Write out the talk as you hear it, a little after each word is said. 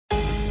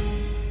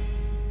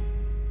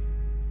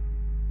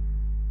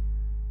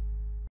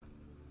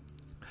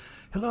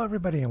Hello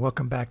everybody and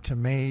welcome back to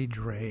Mage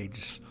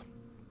Rage.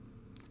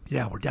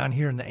 Yeah, we're down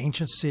here in the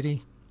ancient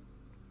city,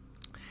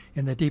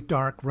 in the deep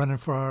dark, running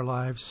for our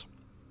lives.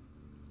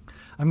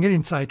 I'm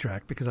getting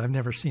sidetracked because I've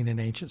never seen an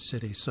ancient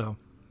city, so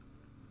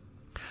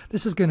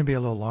this is going to be a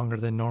little longer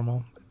than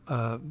normal.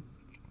 I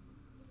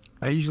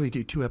usually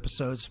do 2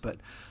 episodes, but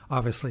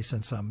obviously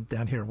since I'm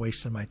down here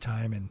wasting my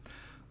time and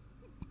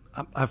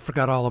I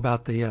forgot all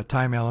about the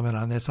time element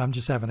on this, I'm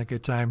just having a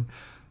good time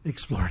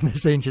exploring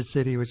this ancient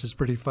city, which is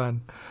pretty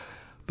fun.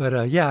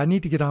 But yeah, I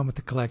need to get on with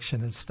the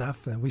collection and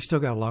stuff, and we still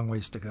got a long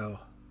ways to go.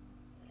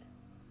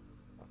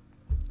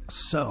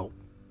 So,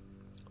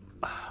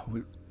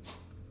 we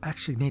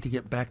actually need to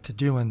get back to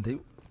doing the...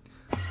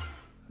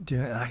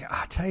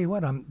 I tell you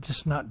what, I'm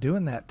just not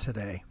doing that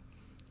today.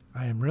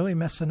 I am really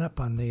messing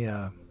up on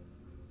the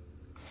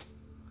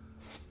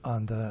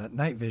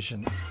night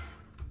vision.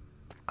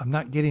 I'm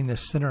not getting the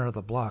center of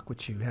the block,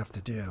 which you have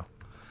to do.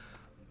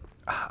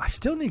 I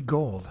still need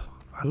gold.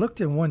 I looked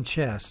in one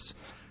chest,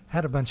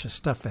 had a bunch of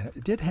stuff in it.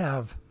 It did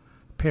have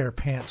a pair of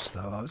pants,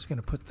 though. I was going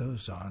to put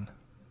those on.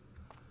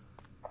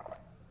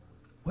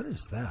 What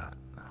is that?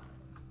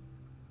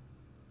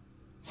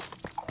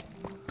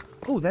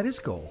 Oh, that is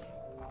gold.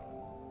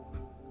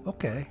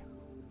 Okay.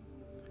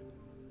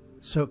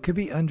 So it could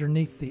be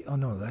underneath the... Oh,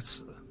 no,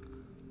 that's...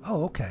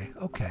 Oh, okay,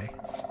 okay.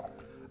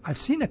 I've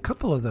seen a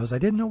couple of those. I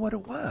didn't know what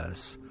it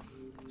was.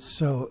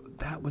 So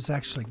that was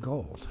actually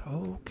gold.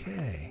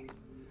 Okay.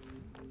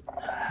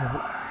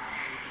 Well,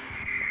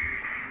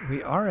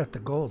 we are at the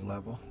gold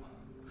level.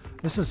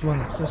 This is one.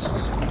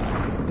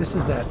 This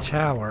is that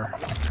tower.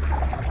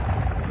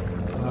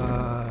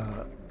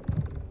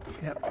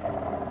 Yep.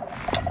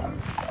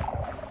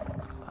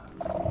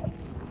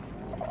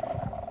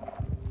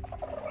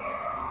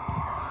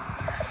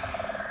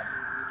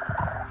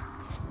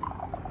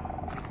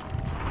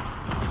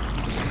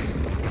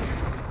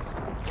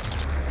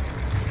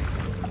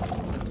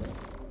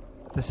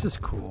 This is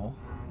cool.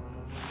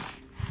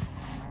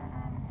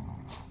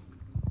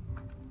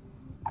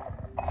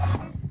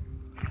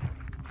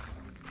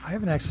 I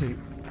haven't actually...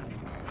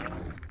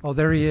 Oh,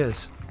 there he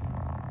is.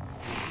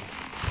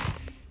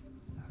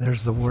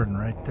 There's the warden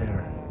right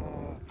there.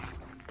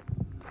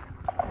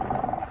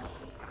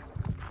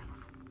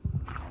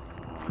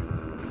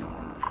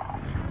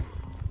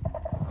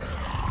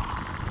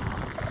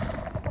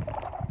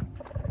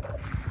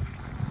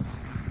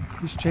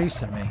 He's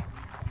chasing me.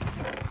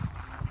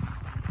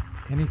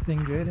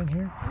 Anything good in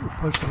here? Ooh,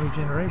 potion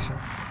regeneration.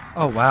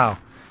 Oh, wow.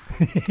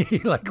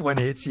 Like when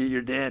it hits you,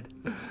 you're dead.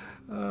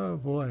 Oh,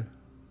 boy.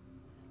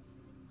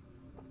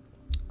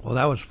 Well,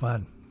 that was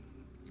fun.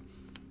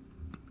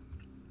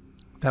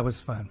 That was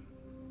fun.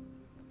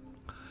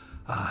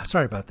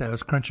 Sorry about that. I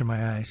was crunching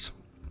my eyes.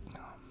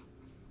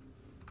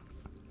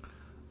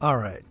 All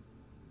right.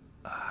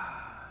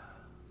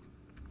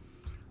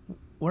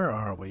 Where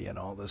are we in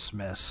all this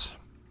mess?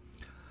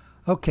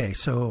 Okay,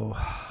 so,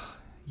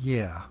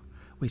 yeah.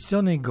 We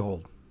still need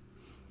gold.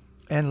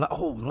 And,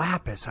 oh,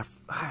 lapis.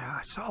 I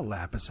saw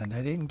lapis and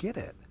I didn't get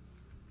it.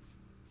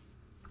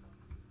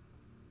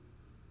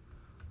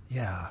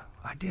 Yeah,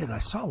 I did. I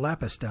saw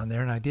lapis down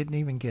there and I didn't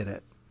even get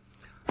it.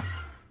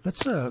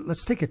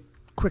 Let's take a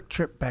quick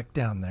trip back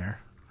down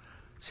there.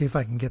 See if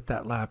I can get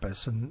that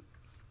lapis, and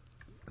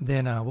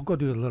then we'll go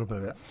do a little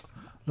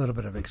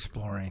bit of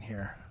exploring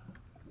here.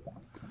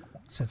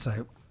 Since I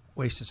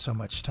wasted so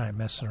much time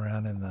messing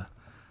around in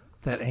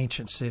that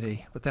ancient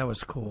city, but that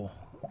was cool.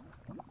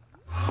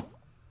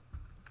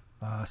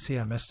 See,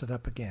 I messed it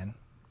up again.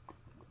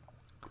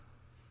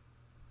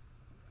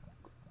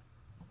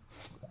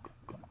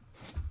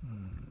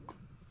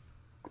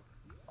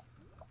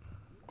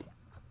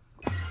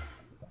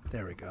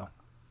 There we go.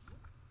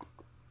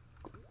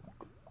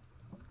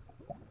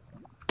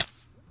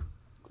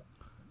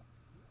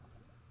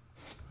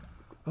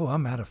 Oh,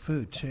 I'm out of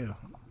food too.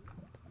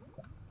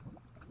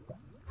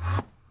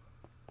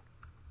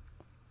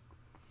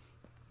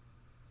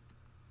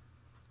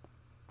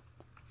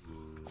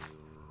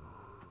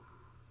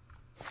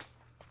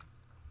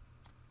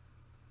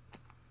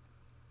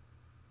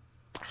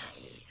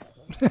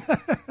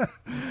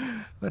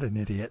 What an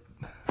idiot.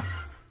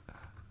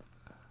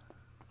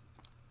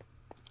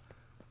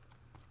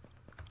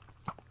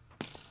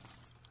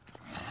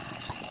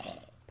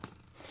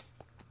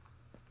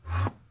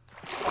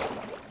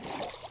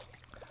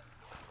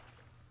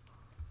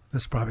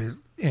 This probably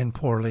end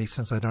poorly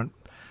since I didn't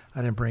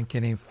bring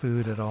any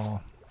food at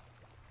all.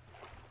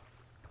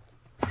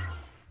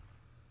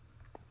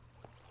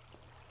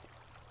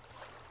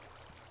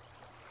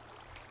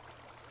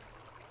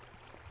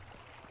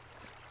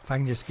 If I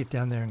can just get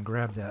down there and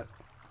grab that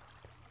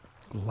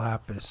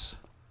lapis.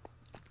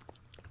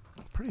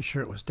 I'm pretty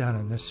sure it was down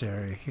in this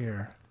area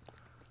here.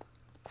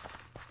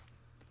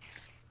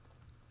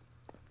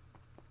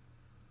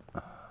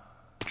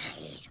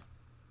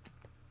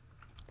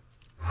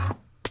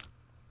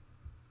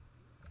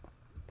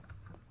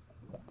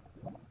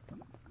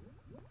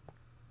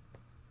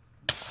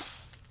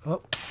 Oh.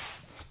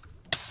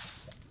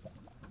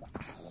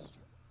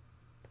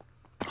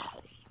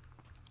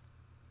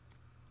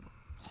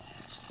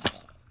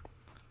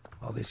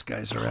 All these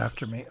guys are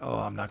after me. Oh,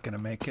 I'm not going to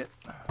make it.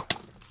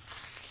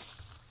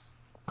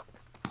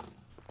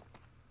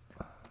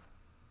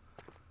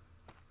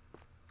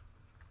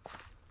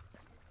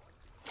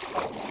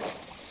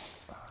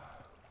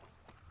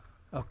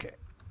 Okay.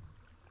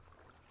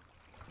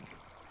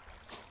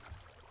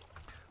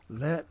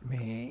 Let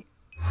me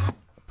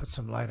put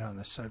some light on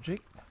the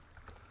subject.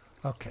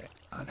 Okay.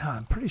 Now,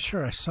 I'm pretty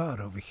sure I saw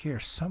it over here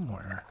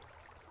somewhere.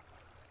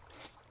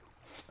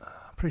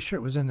 I'm pretty sure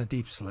it was in the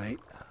deep slate.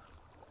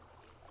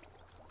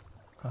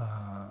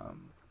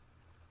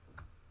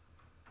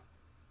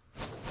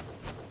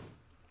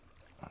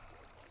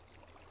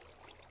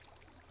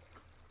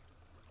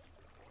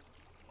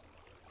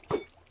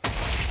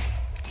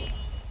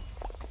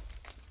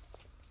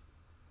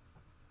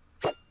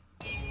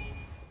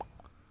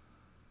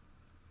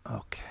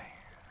 Okay.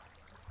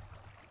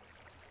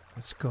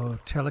 Let's go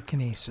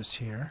telekinesis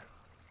here.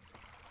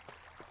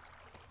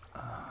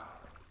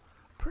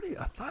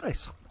 I thought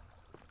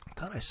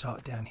I saw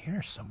it down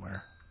here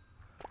somewhere.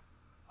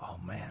 Oh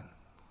man.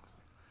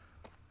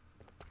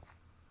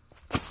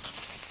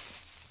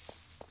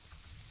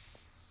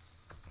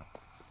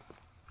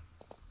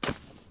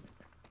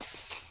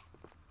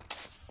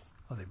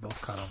 Oh, they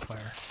both caught on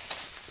fire.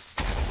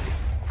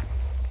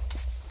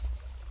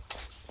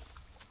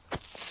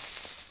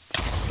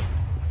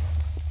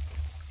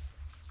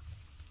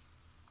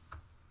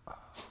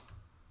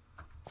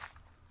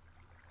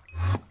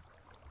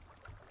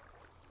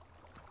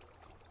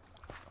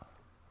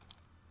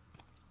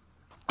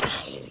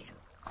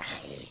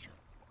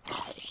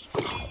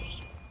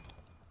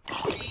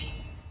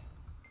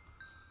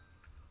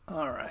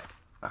 All right.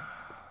 So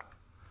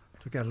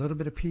we got a little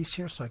bit of peace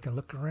here so I can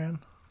look around.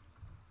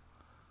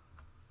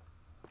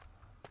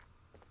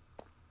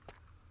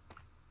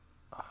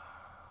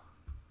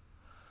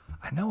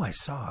 I know I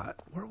saw it.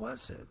 Where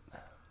was it?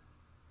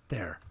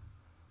 There.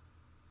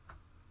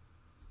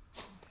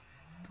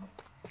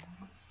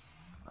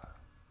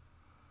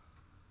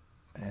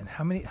 And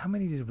how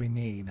many did we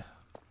need?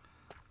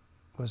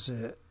 Was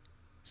it?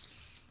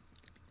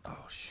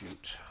 Oh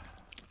shoot.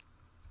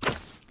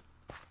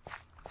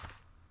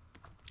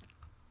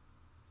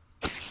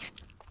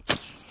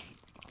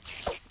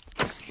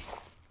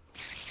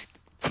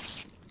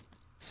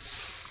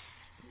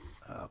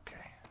 Okay.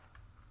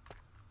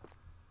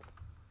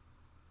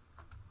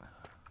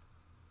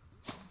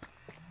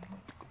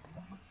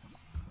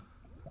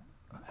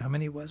 How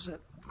many was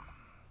it?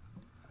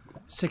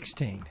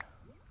 16.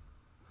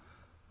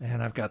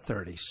 And I've got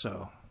 30,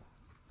 so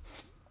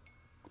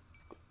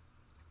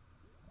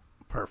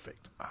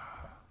perfect.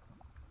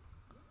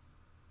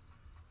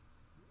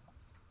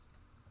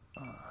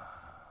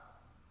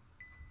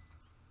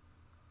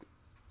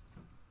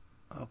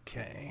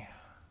 Okay.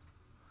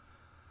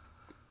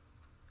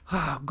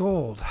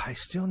 Gold. I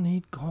still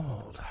need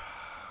gold.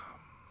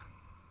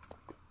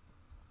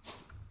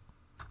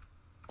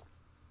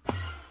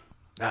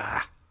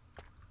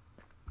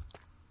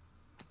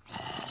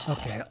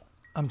 Okay,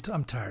 I'm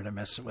tired of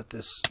messing with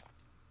this.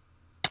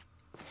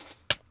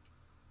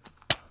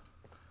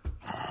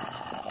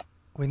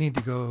 We need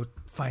to go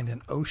find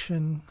an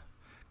ocean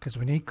because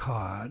we need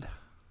cod.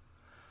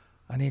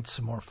 I need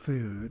some more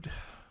food.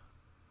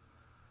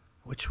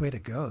 Which way to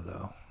go,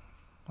 though?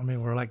 I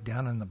mean, we're like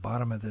down in the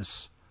bottom of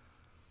this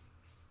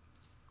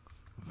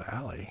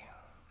valley.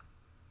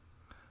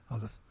 Oh,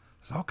 there's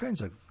all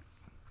kinds of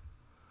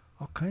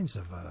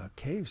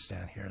caves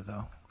down here,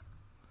 though.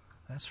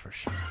 That's for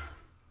sure.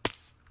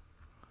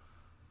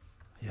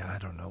 Yeah, I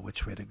don't know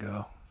which way to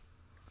go.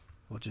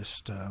 We'll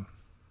just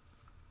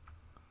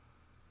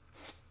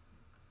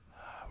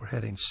we're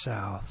heading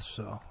south,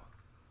 so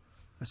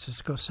let's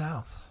just go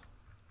south.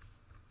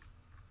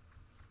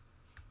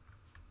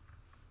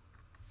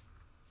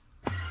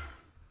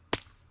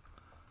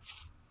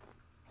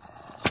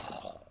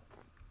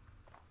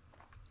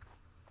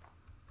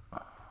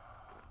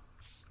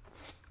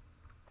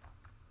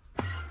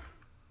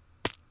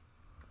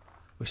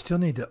 We still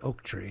need the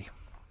oak tree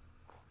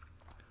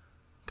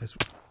because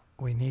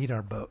we need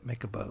our boat,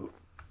 make a boat.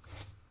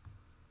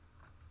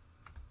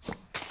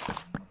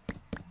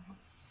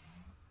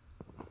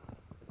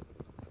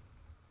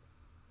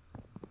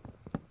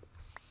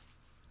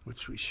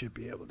 Which we should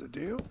be able to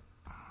do.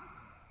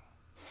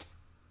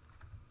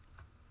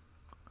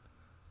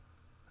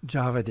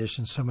 Java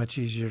Edition, so much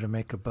easier to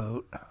make a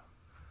boat.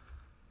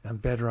 On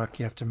Bedrock,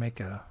 you have to make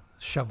a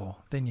shovel,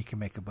 then you can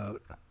make a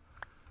boat.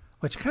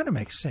 Which kind of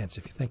makes sense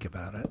if you think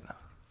about it.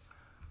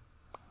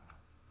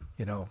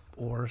 You know,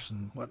 oars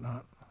and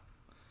whatnot.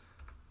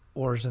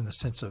 Oars in the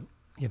sense of,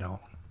 you know,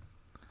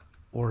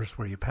 oars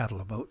where you paddle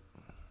a boat.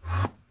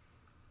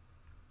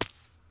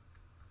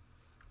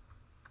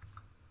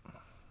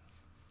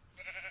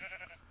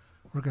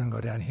 We're going to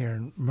go down here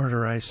and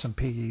murderize some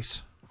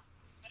piggies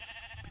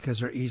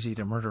because they're easy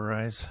to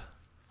murderize.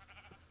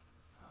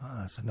 Oh,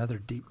 that's another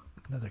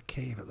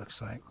cave, it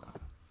looks like.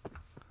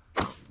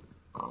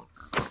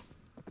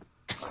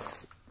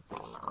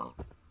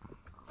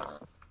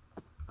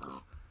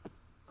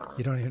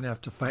 You don't even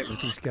have to fight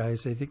with these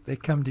guys. They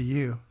come to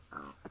you.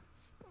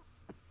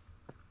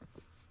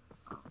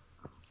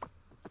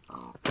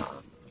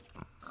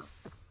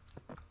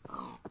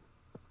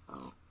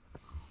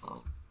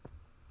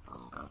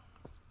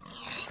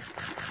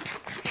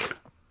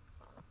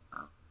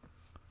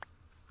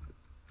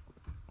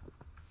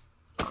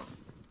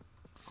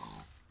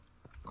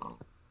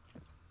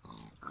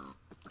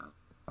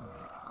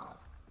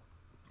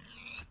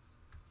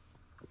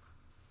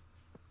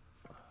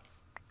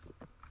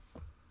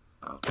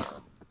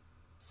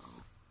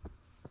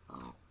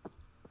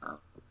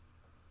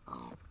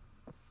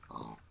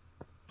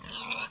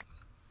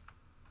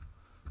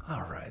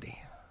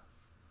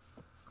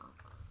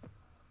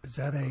 Is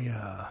that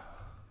a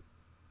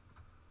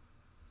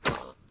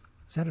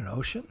is that an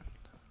ocean?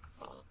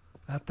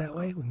 Out that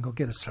way? We can go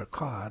get us our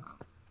cod.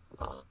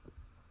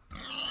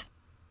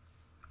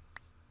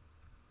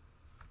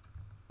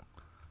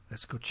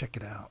 Let's go check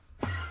it out.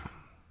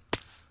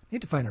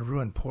 Need to find a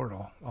ruined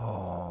portal.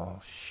 Oh,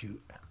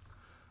 shoot.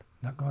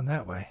 Not going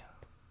that way.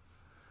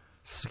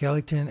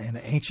 Skeleton and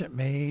an ancient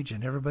mage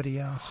and everybody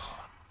else.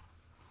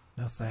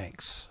 No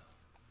thanks.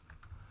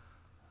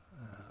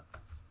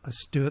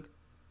 Let's do it.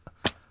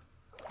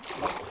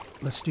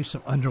 Let's do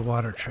some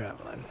underwater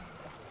traveling.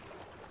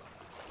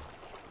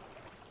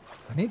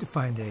 I need to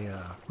find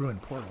a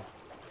ruined portal.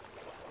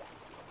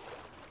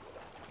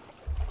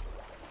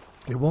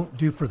 It won't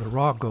do for the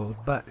raw gold,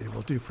 but it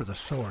will do for the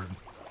sword.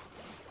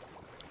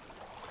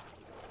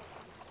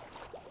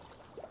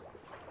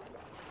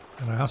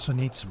 And I also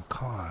need some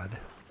cod,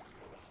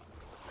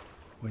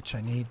 which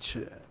I need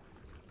to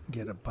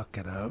get a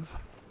bucket of.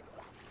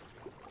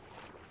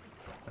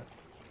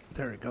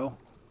 There we go.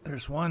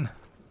 There's one.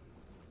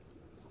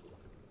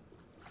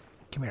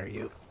 Come here,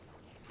 you.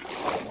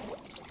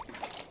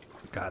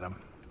 Got him.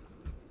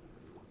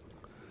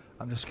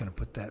 I'm just going to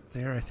put that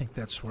there. I think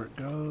that's where it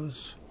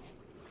goes.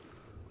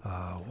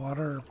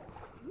 Water.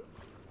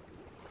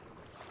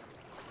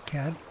 Okay,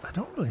 I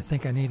don't really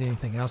think I need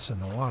anything else in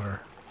the water.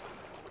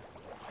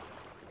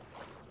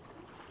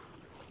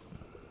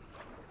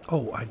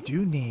 Oh, I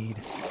do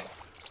need...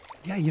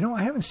 Yeah, you know,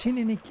 I haven't seen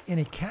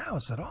any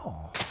cows at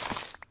all.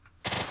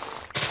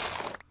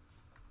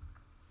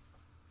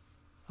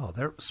 Oh,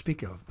 there.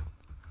 Speak of...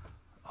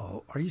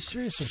 Oh, are you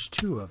serious? There's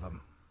two of them.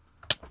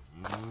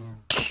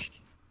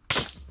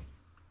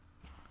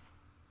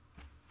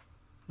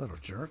 Little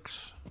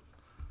jerks.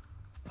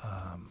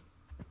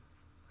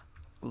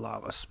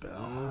 Lava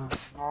spell.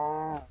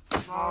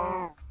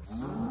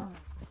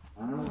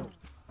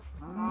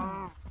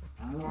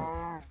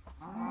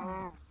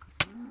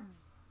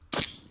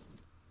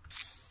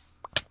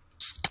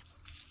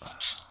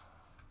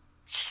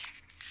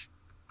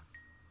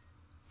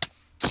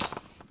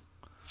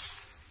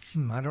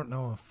 I don't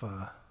know if...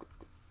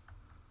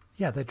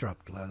 yeah, they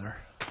dropped leather.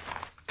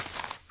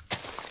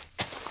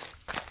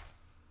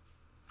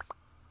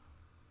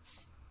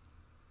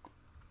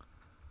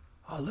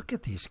 Oh, look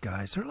at these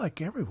guys. They're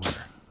like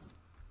everywhere.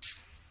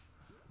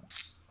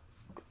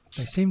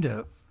 They seem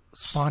to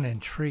spawn in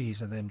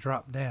trees and then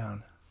drop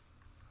down.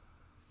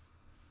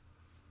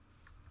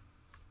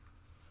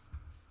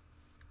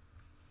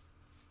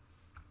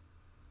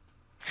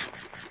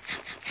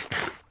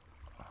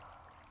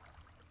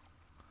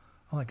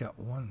 Only got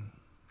one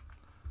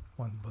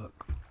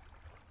book.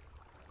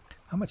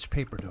 How much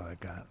paper do I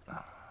got?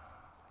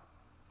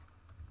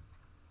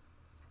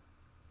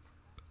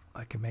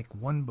 I can make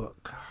one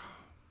book.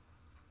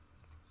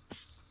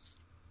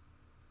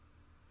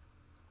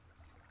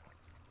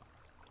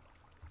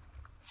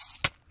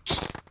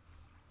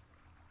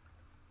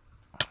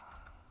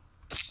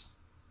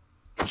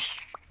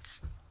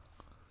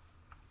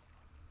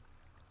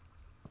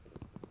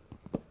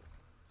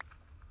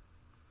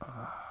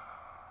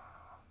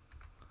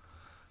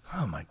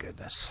 Oh my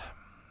goodness.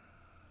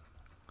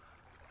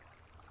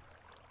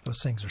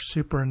 Those things are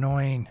super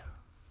annoying.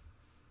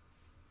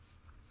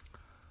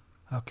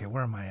 Okay,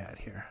 where am I at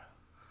here?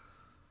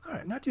 All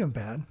right, not doing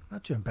bad.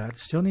 Not doing bad.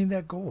 Still need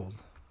that gold.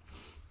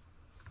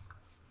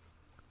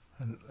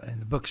 And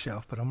the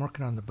bookshelf, but I'm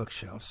working on the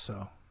bookshelf,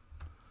 so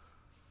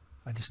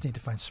I just need to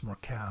find some more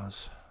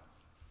cows.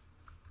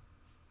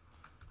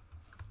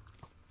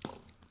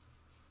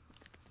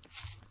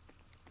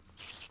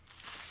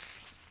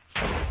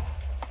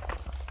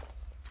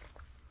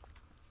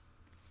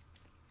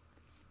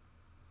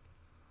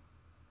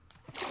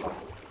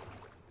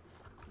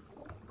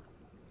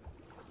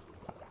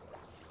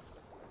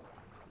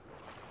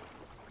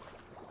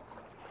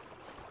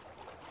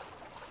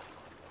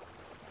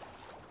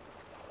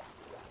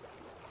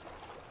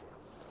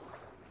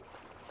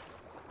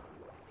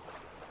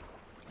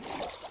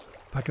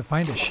 If I could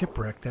find a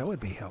shipwreck, that would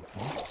be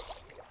helpful.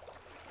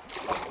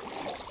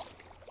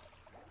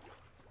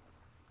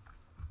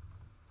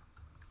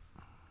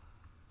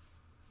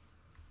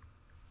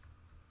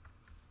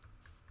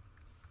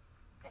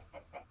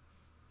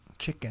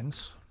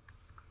 Chickens.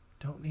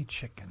 Don't need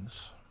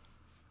chickens.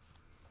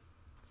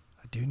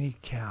 I do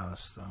need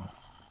cows, though.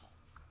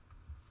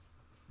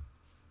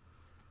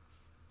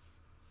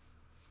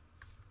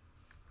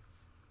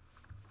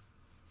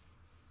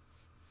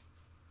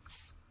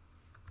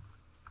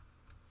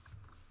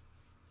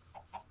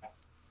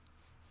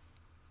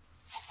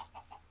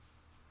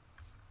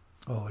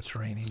 Oh, it's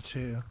raining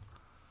too.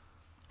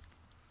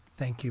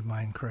 Thank you,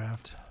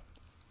 Minecraft.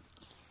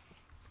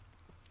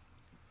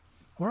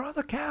 Where are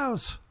the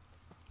cows?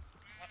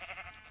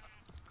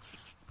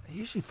 I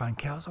usually find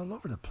cows all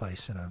over the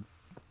place in a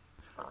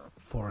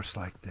forest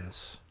like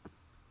this.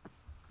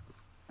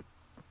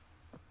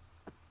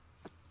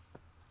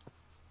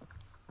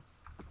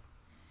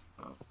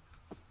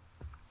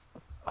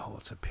 Oh,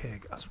 it's a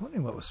pig. I was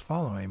wondering what was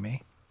following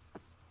me.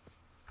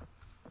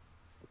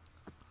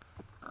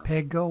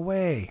 Pig, go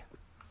away.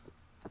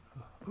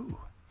 Ooh,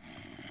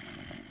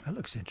 that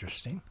looks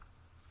interesting.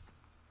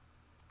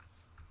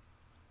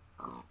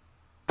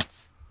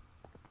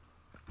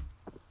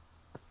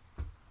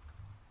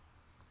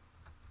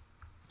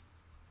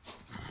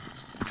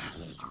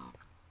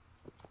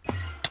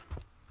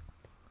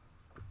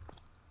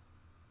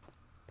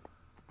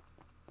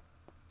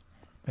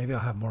 Maybe I'll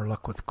have more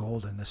luck with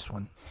gold in this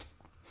one.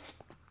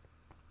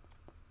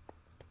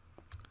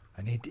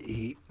 I need to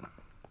eat,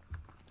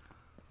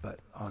 but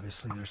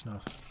obviously there's no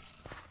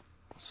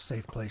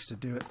safe place to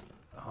do it.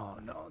 Oh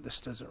no, this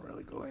doesn't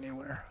really go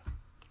anywhere.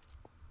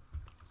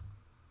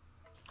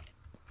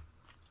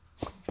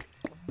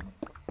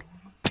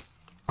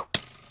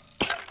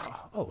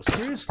 Oh,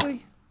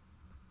 seriously?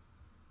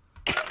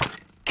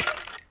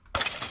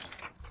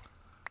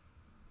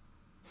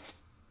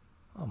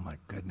 Oh my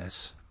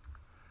goodness.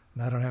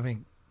 And I don't have any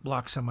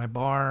blocks on my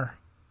bar.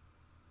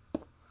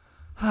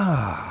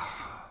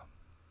 Ah.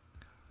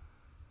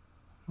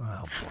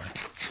 Oh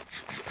boy.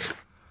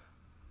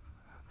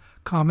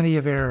 Comedy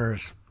of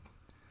errors.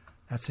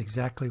 That's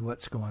exactly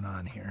what's going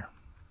on here.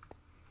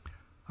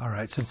 All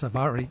right, since I've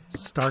already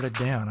started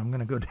down, I'm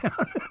going to go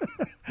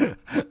down.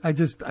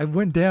 I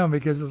went down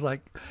because it's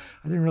like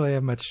I didn't really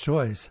have much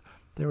choice.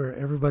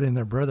 Everybody and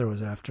their brother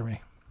was after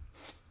me.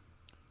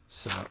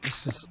 So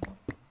let's just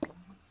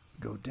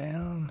go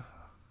down.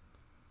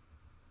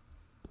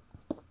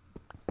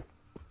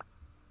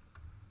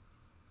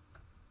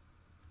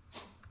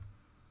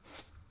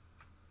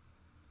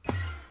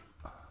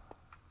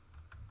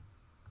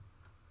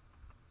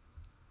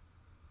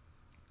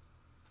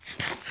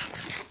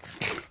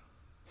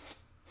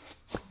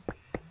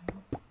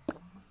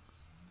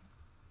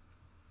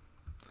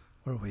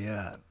 Where are we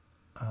at?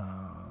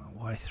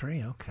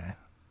 Y3, okay.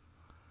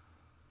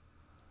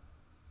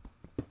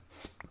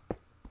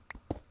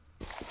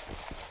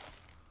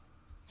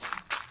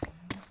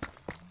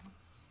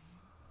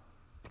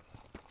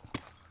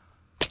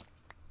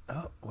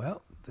 Oh,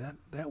 well,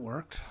 that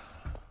worked.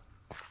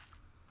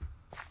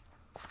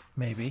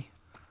 Maybe.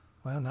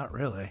 Well, not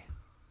really.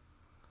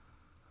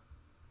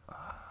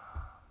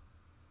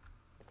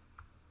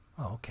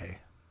 Oh, okay.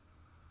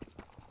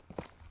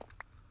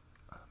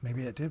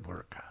 Maybe it did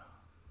work.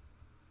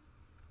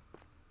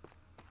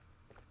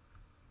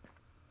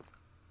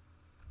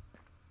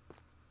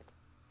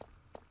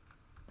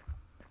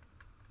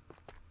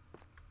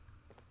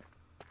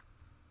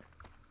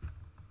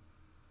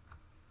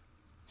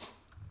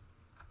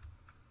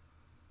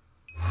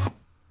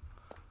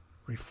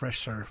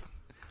 Refresh our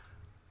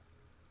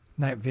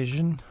night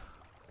vision.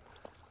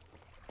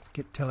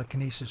 Get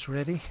telekinesis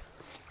ready.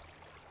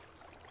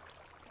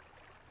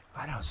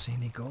 I don't see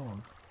any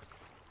gold.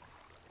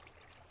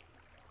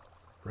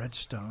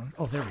 Redstone.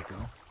 Oh, there we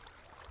go.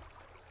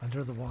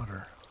 Under the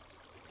water.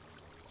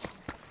 Oh,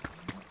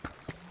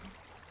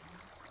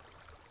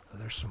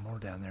 there's some more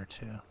down there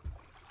too.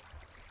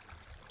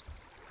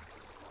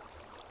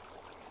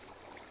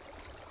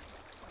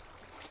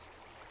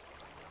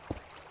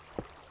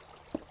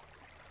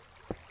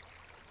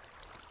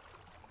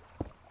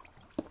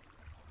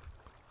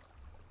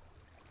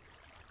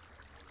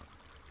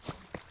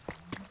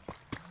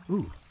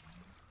 Ooh.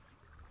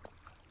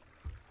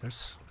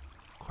 There's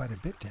quite a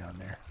bit down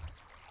there.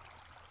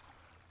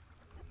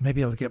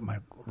 Maybe I'll get my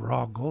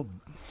raw gold.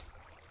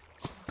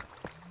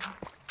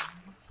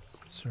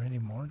 Is there any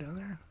more down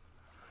there?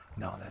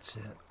 No, that's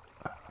it.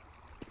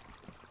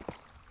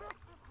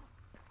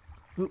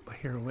 Oop, I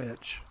hear a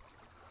witch.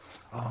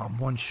 Oh, I'm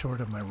one short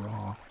of my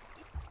raw.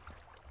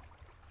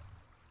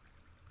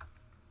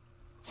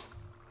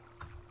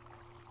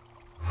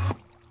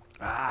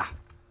 Ah!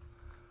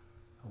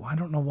 Well, I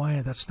don't know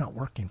why that's not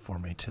working for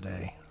me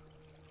today.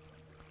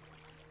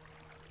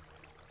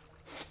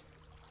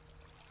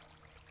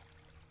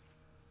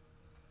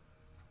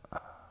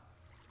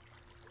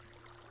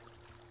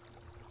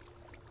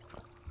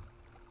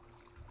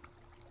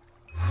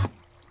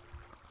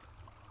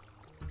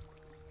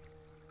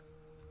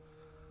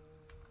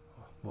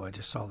 Boy,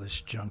 just all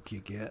this junk you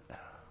get.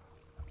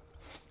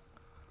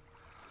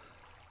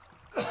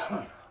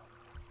 Well,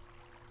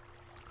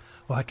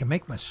 I can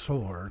make my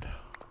sword.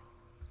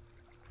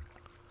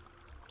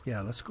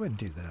 Yeah, let's go ahead and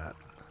do that.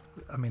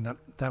 I mean,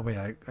 that way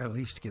I at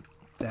least get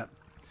that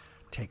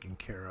taken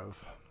care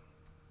of.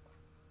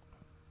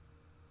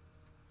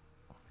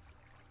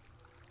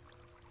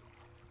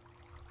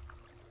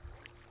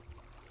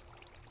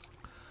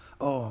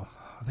 Oh,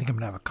 I think I'm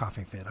going to have a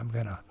coughing fit. I'm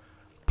going to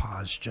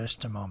pause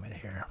just a moment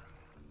here.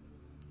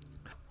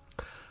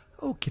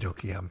 Okie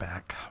dokie, I'm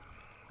back.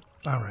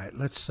 All right,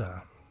 let's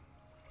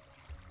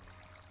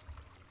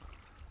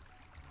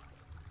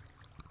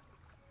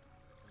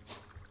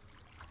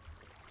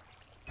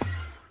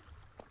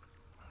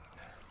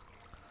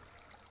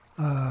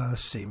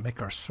see,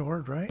 make our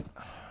sword, right?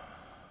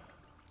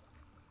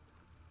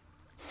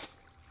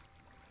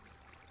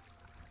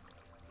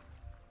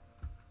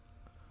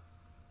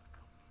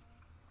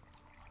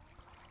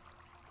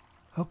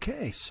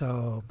 Okay,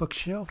 so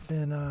bookshelf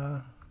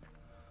and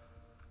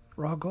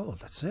raw gold,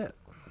 that's it.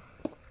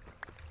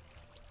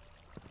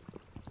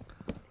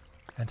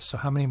 And so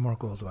how many more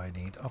gold do I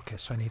need? Okay,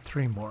 so I need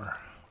 3 more.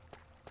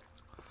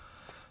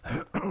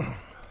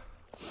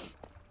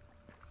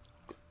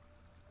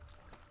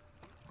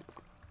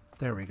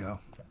 There we go.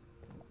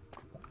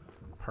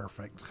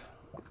 Perfect.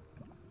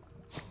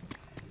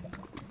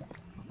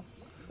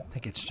 I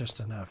think it's just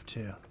enough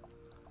too.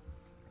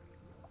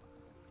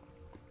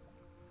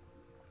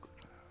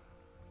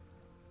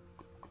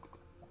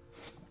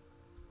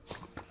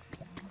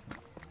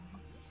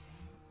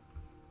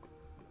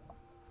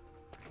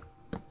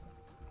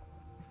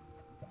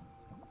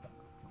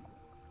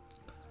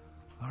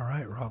 All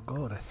right, raw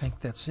gold. I think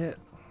that's it.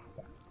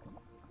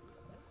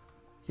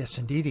 Yes,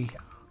 indeedy.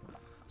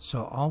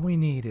 So all we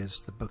need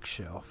is the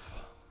bookshelf.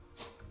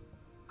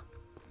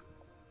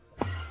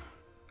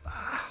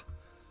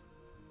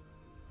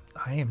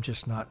 I am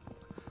just not...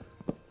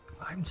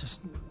 I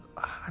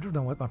don't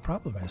know what my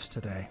problem is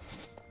today.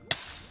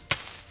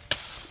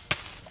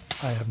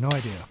 I have no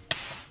idea.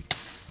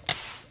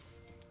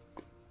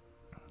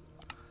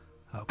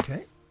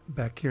 Okay,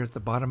 back here at the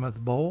bottom of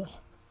the bowl.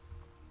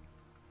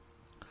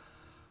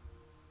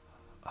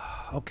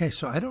 Okay,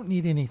 so I don't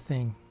need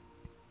anything.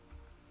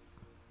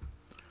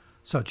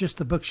 So just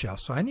the bookshelf.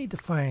 So I need to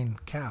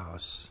find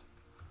cows.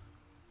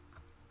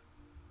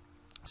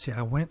 See,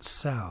 I went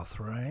south,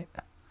 right?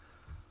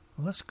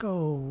 Let's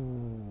go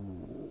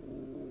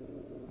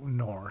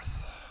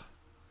north.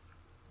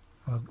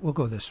 We'll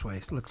go this way.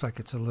 It looks like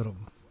it's a little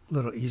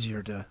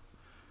easier to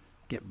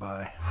get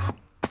by.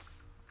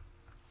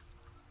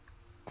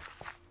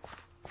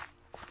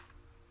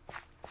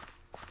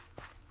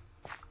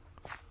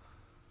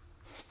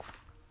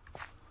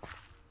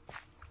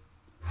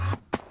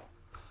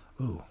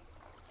 Ooh.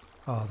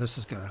 Oh, this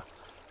is going to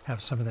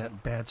have some of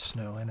that bad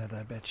snow in it,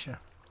 I bet you.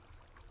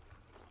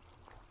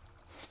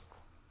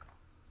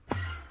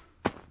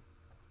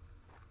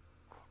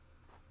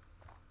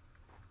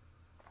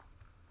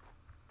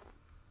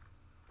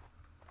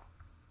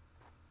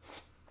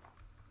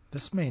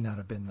 This may not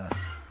have been the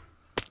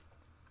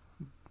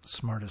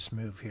smartest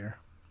move here.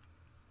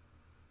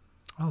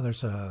 Oh,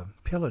 there's a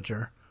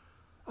pillager.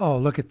 Oh,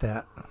 look at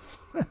that.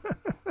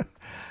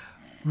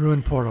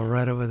 Ruin portal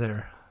right over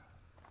there.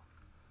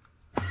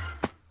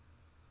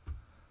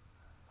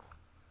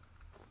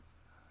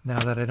 Now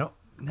that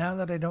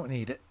I don't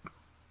need it.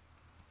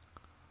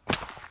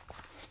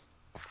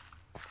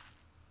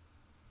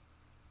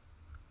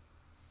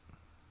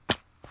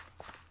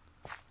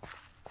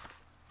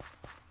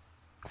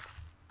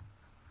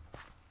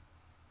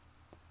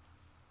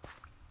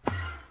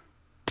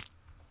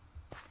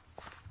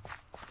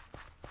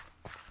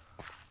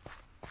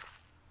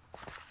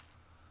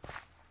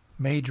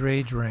 Mage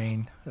Rage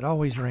rain. It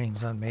always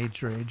rains on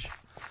Mage Rage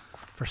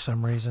for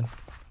some reason.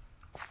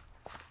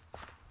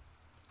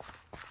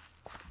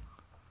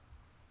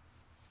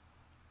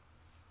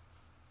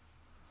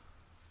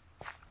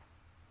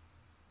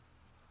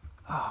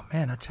 Oh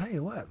man, I tell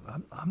you what,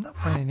 I'm not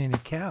finding any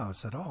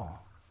cows at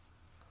all.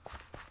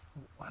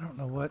 I don't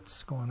know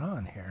what's going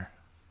on here.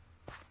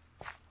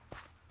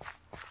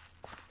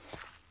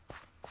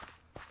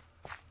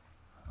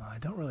 I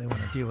don't really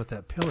want to deal with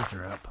that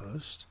pillager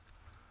outpost.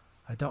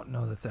 I don't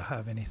know that they'll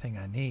have anything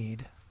I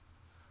need.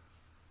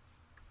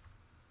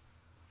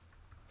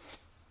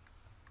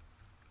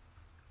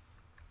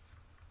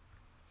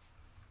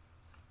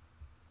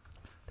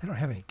 They don't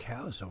have any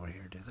cows over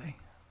here, do they?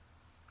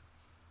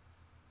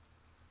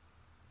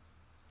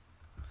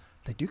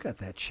 They do got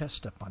that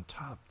chest up on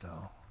top,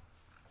 though.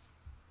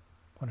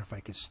 Wonder if I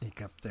could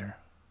sneak up there.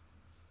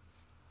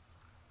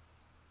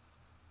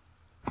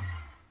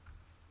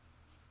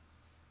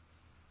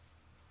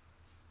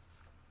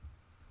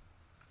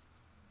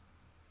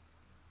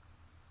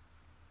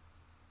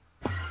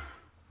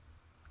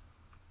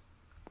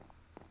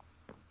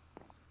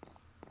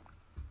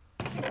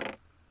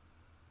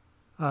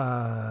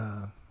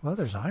 Well,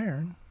 there's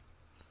iron.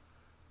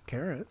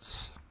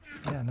 Carrots.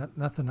 Yeah,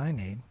 nothing I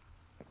need.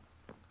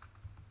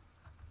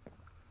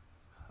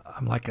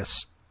 I'm like a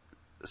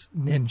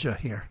ninja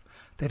here.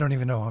 They don't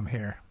even know I'm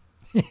here.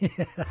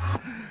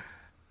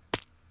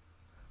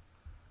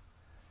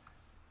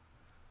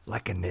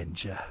 Like a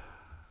ninja.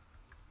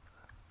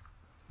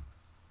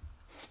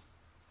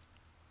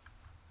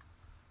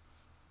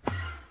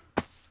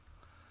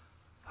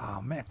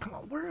 Oh man, come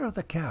on. Where are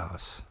the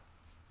cows?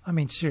 I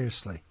mean,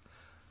 seriously.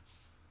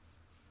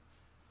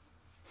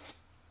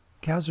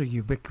 Cows are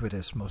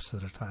ubiquitous most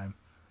of the time.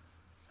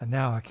 And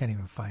now I can't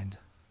even find.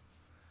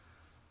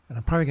 And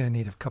I'm probably going to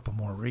need a couple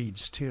more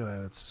reeds too, I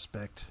would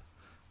suspect.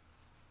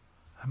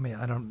 I mean,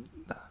 I don't...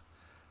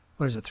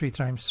 What is it, 3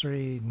 times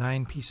 3?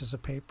 9 pieces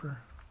of paper?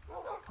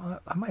 Well,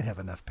 I might have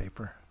enough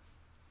paper.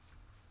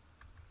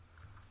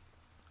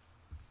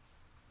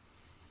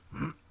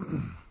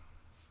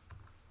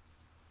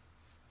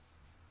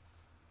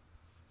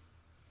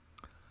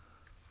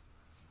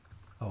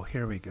 Oh,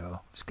 here we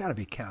go. There's got to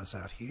be cows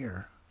out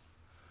here.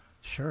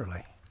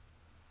 Surely.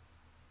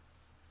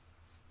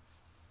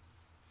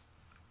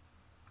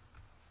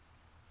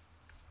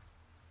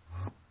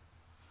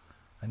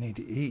 I need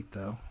to eat,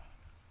 though.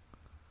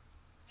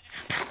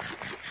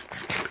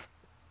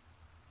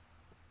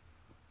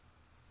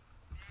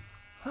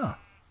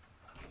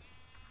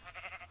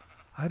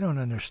 I don't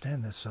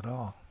understand this at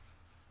all.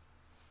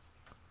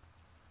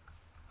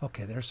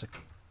 Okay, there's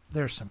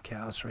some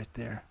cows right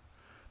there.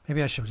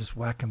 Maybe I should just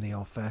whack them the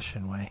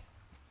old-fashioned way.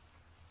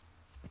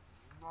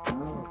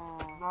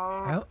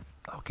 Well,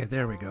 okay,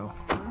 there we go.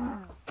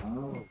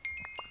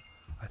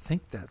 I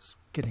think that's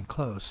getting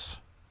close.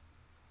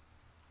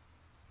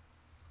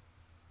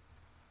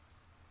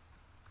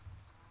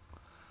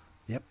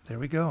 Yep, there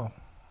we go.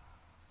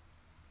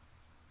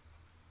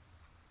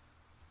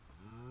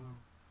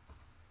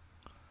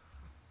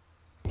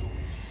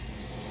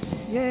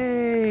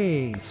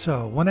 Yay!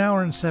 So 1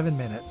 hour and 7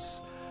 minutes.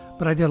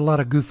 But I did a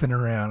lot of goofing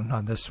around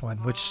on this one,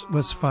 which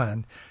was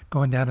fun.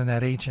 Going down in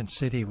that ancient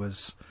city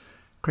was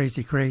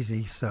crazy,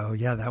 crazy. So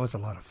yeah, that was a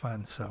lot of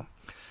fun. So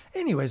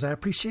anyways, I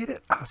appreciate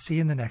it. I'll see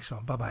you in the next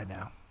one. Bye-bye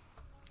now.